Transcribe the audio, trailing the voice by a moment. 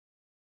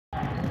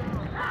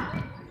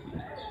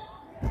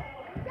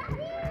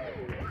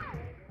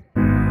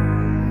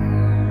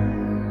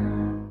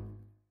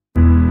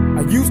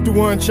used to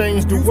want to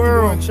change the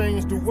world.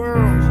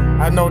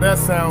 I know that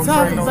sounds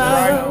crazy,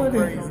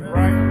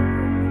 right?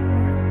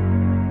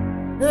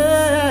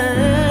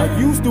 I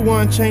used to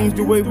want to change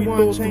the way we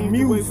thought through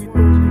music,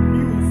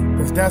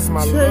 cause that's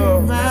my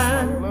love.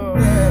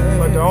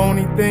 But the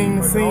only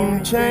thing that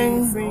seemed to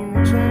change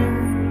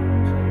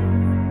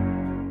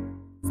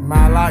is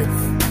my life.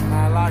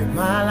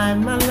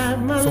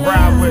 So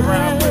ride with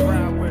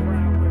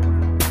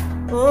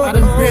I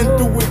done been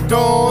through it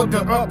all,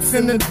 the ups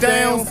and the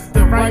downs,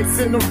 the rights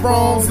and the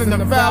wrongs, and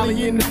the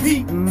valley and the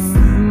peaks.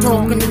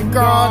 Talking to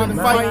God and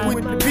fighting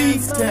with the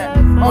beast.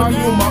 Already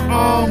on my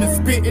arm and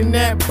spitting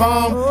that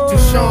bomb.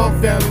 Just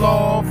Sean fell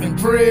off and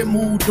Dread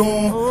moved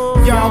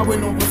on. Y'all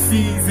went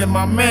overseas and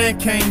my man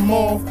came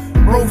off.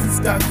 Rosie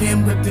stuck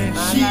in, but then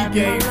she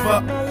gave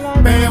up.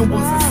 Bam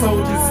was a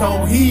soldier,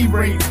 so he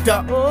raised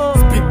up.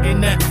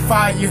 Spitting that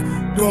fire,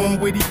 doing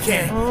what he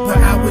can. But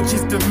I was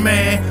just a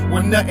man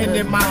with nothing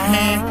in my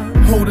hand,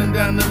 holding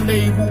down the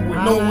label with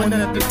no one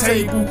at the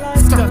table.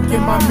 Stuck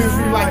in my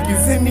misery like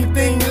is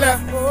anything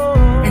left?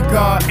 And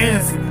God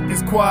answered,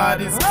 as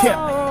quiet as kept.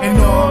 And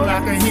all I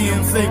could hear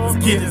him say was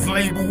get his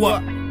label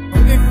up.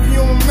 If you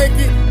don't make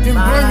it, then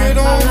bring it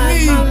on me.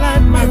 If you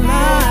don't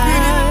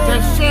get it,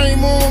 that's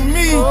shame on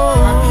me.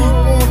 I keep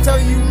on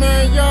telling you,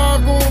 man, y'all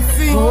gon'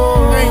 see.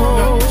 Ain't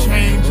nothing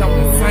changed, I'm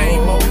the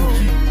same OG.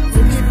 So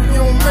if you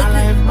don't make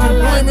it, then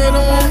blame it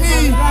on me.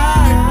 If you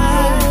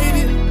don't get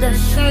it,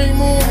 that's shame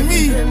on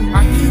me. I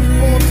keep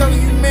on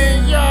telling you, man,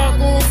 y'all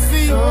gon'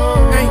 see.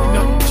 Ain't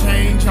nothing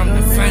changed, I'm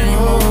the same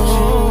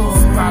OG.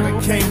 Somebody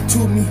came to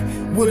me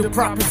with a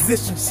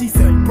proposition. She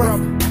said,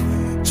 brother,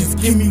 just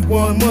give me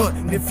 1 month,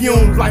 and if you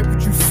don't like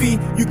what you see,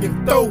 you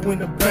can throw in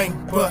the bank.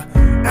 But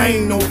I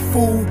ain't no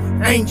fool,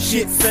 ain't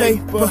shit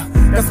safe. But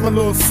that's my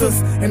little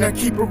sis, and I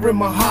keep her in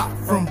my heart.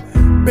 From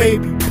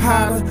baby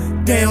powder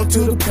down to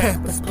the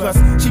Pampers. Plus,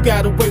 she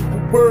got away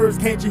with words,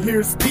 can't you hear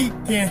her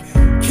speaking?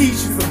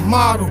 Keisha's a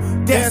model,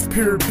 that's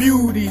pure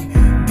beauty.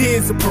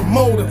 Did's a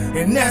promoter,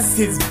 and that's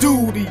his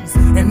duties.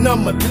 And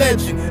I'm a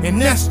legend,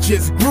 and that's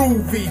just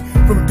groovy.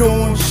 From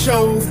doing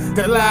shows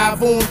to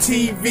live on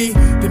TV,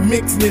 to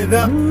mixing it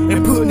up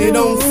and putting it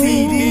on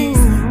CDs.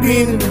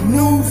 Being in the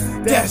news,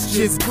 that's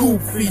just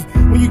goofy.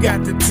 When you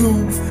got the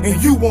tools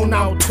and you won't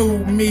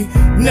outdo me,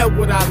 never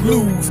would I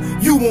lose,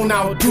 you won't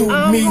outdo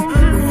me.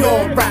 We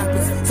all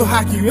rappers, so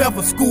how can you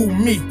ever school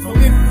me? So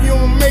if you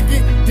don't make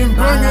it, then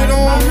bring it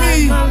on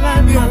me. If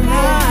you don't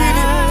get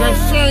it, that's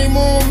shame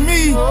on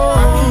me.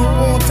 I keep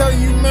on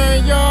telling you,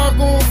 man, y'all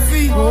gon'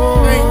 see. Ain't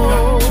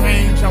nothing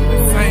changed, I'm the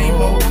same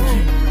OG.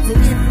 So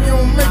if you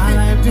don't make it,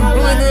 then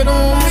blame it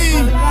on me.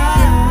 If you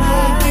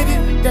don't get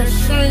it, that's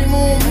shame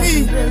on me.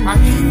 I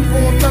keep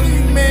on telling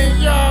you, man,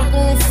 y'all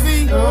gon'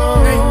 see. Ain't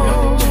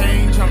nothing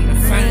changed, I'm the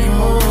same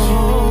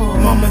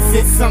OG. Mama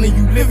said, son, are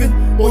you living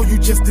or you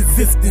just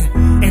existing?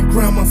 And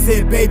grandma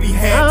said, baby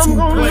had 2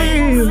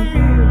 plans.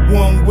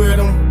 One with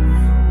him,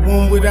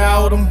 one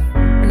without him.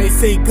 And they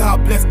say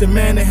God bless the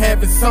man to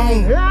have his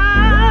own.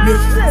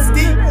 Mistress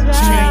Steep,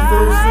 chain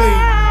first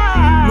lady.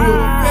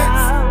 Lil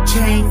Vets,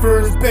 chain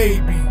first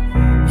baby.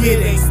 Yeah,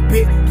 they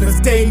spit, cause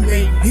they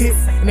made hits.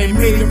 And they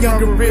made a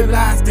younger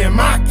realize, damn,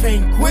 I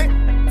can't quit.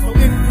 So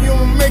if you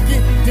don't make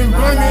it, then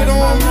bring it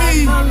on me. If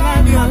you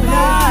don't get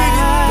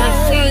it, that's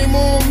shame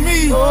on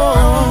me. I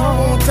keep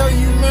on telling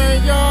you,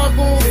 man, y'all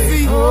gon'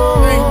 see.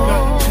 Ain't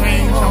nothing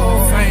changed, I'm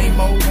the same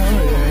OG.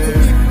 So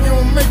if you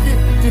don't make it,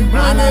 then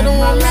bring it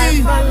on me. If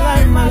you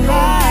don't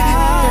get it,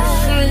 that's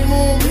shame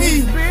on me.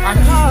 I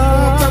keep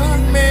on telling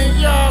you, man,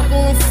 y'all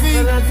gon' see.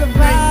 Ain't nothing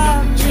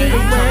changed,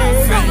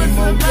 I'm the same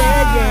OG.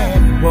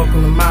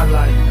 Welcome to my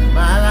life.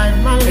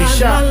 Hey,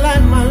 Sharpe,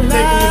 take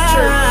me to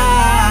church.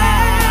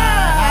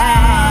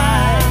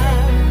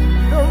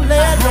 Don't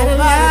let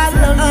nobody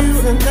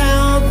ups and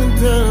downs and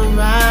turn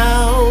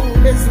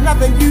around. There's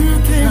nothing you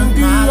can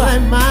do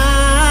like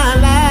my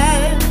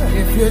life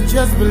if you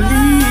just believe.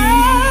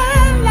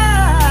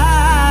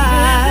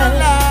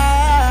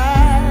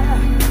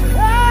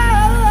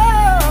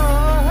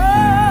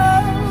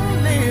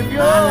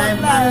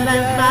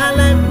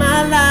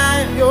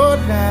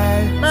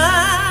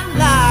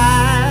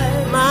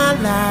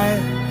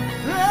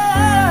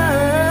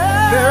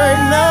 There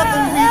ain't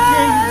nothing we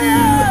can do.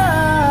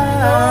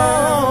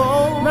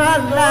 Oh, my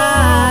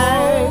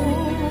life,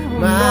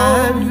 my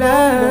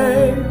life,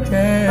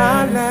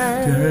 my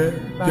life,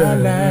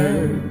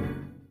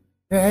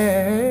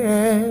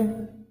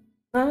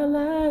 my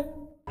life.